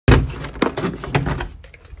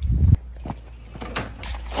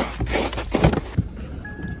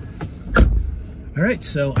All right,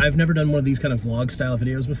 so I've never done one of these kind of vlog style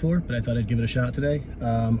videos before, but I thought I'd give it a shot today.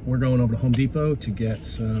 We're going over to Home Depot to get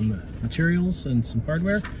some materials and some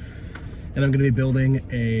hardware, and I'm going to be building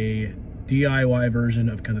a DIY version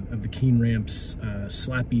of the Keen Ramps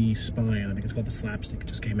Slappy spine. I think it's called the Slapstick. It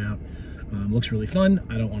just came out. Looks really fun.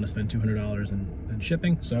 I don't want to spend $200 in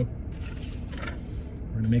shipping, so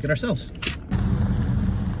we're going to make it ourselves.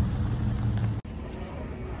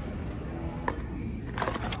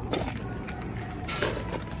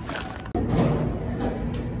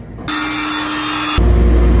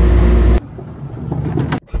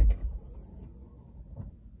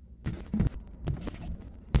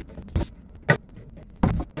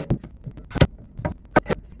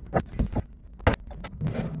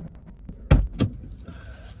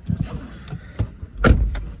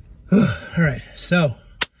 All right, so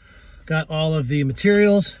got all of the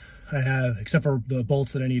materials I have, except for the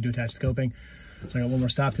bolts that I need to attach the coping. So I got one more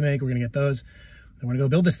stop to make. We're gonna get those. I'm gonna go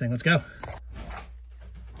build this thing. Let's go.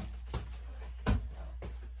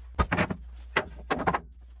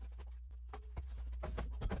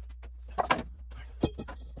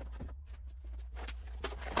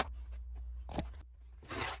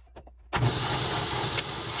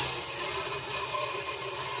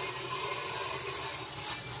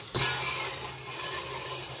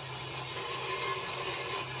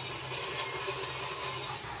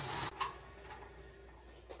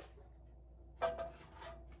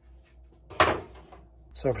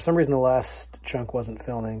 So for some reason the last chunk wasn't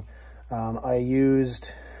filming. I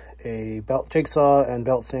used a belt jigsaw and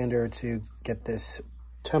belt sander to get this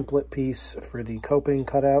template piece for the coping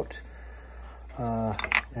cut out,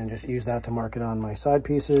 and just use that to mark it on my side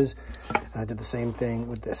pieces. And I did the same thing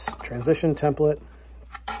with this transition template.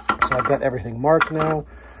 So I've got everything marked now.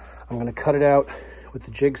 I'm going to cut it out with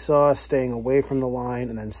the jigsaw, staying away from the line,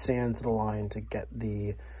 and then sand to the line to get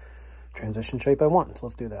the transition shape I want. So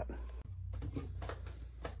let's do that.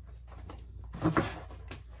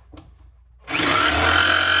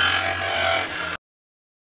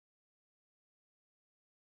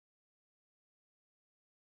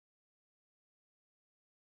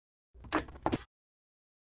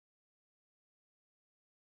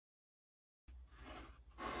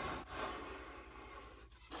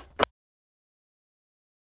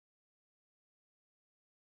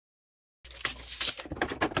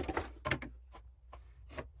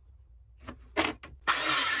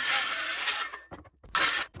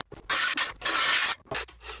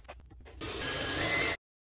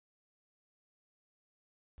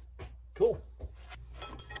 Cool.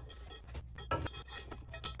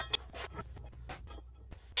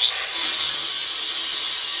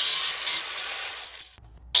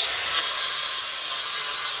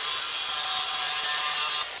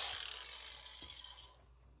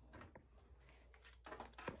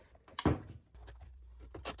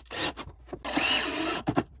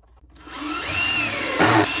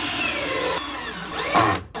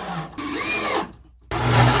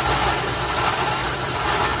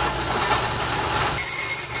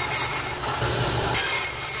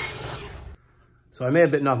 So I may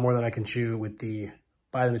have bitten off more than I can chew with the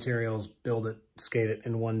buy the materials, build it, skate it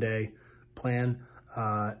in one day plan.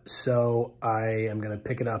 So I am going to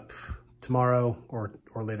pick it up tomorrow or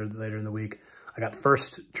later in the week. I got the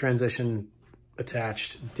first transition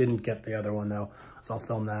attached, didn't get the other one though. So I'll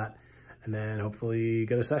film that and then hopefully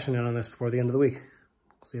get a session in on this before the end of the week.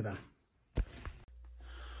 See you then.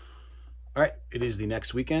 All right, it is the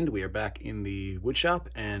next weekend. We are back in the wood shop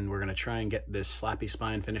and we're gonna try and get this Slappy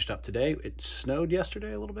spine finished up today. It snowed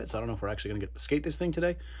yesterday a little bit, so I don't know if we're actually gonna get to skate this thing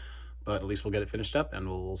today, but at least we'll get it finished up and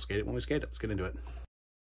we'll skate it when we skate it. Let's get into it.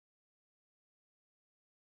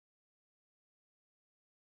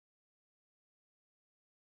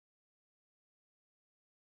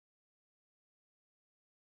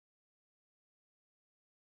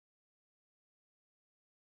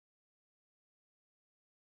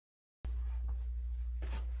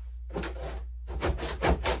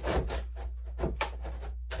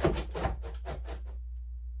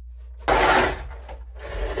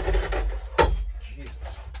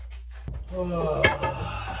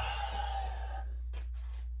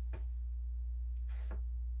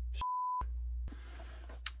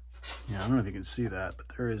 Yeah, I don't know if you can see that, but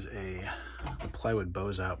there is the plywood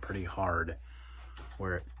bows out pretty hard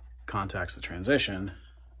where it contacts the transition.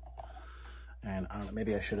 And I don't know,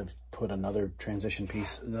 maybe I should have put another transition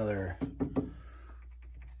piece, another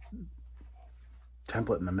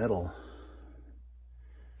template in the middle.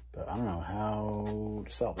 But I don't know how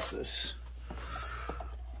to salvage this.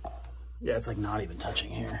 Yeah, it's like not even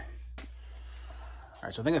touching here. All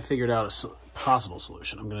right, so I think I figured out a possible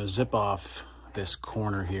solution. I'm gonna zip off this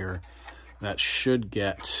corner here that shouldn't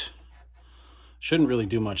really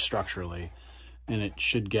do much structurally, and it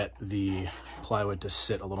should get the plywood to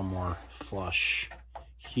sit a little more flush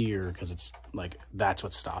here, because it's like, that's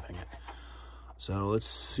what's stopping it. So let's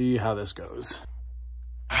see how this goes.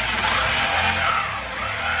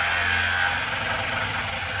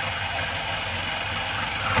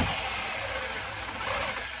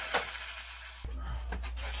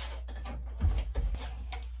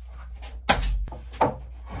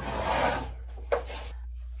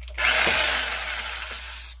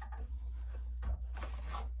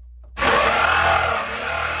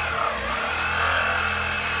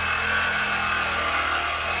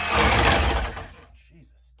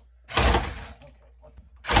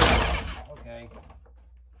 Okay,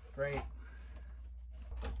 great.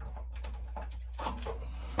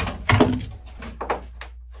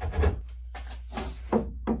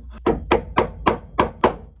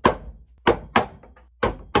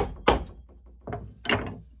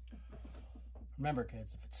 Remember,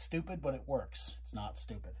 kids, if it's stupid but it works, it's not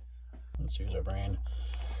stupid. Let's use our brain.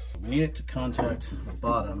 We need it to contact the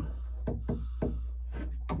bottom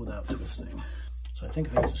without twisting. So I think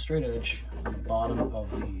if I use a straight edge on the bottom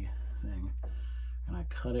of the thing, and I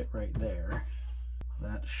cut it right there,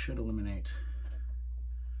 that should eliminate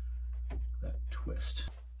that twist.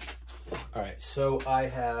 All right, so I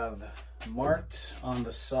have marked on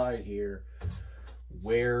the side here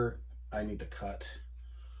where I need to cut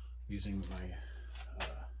using my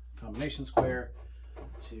combination square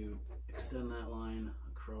to extend that line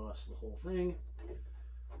across the whole thing,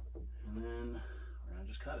 and then we're gonna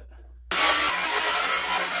just cut it.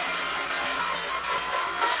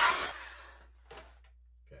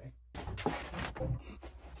 Okay.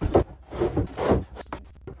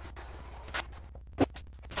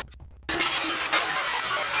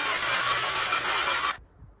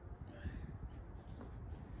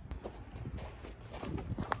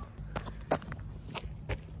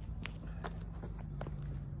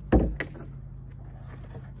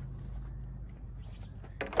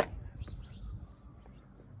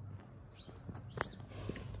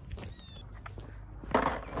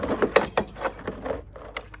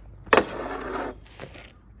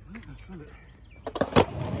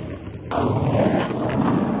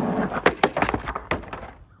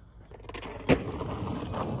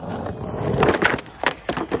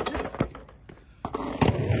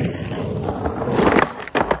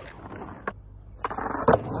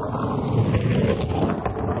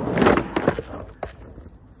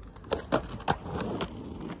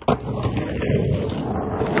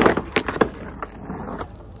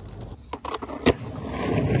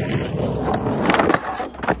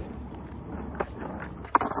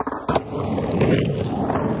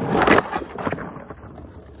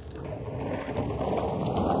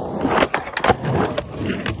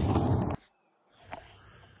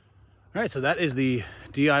 All right, so that is the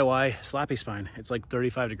DIY Slappy spine. It's like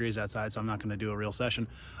 35 degrees outside, so I'm not gonna do a real session.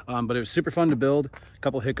 But it was super fun to build, a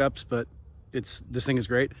couple hiccups, but this thing is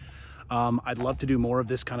great. I'd love to do more of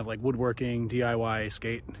this kind of like woodworking, DIY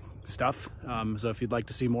skate stuff. So if you'd like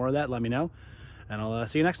to see more of that, let me know, and I'll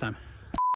see you next time.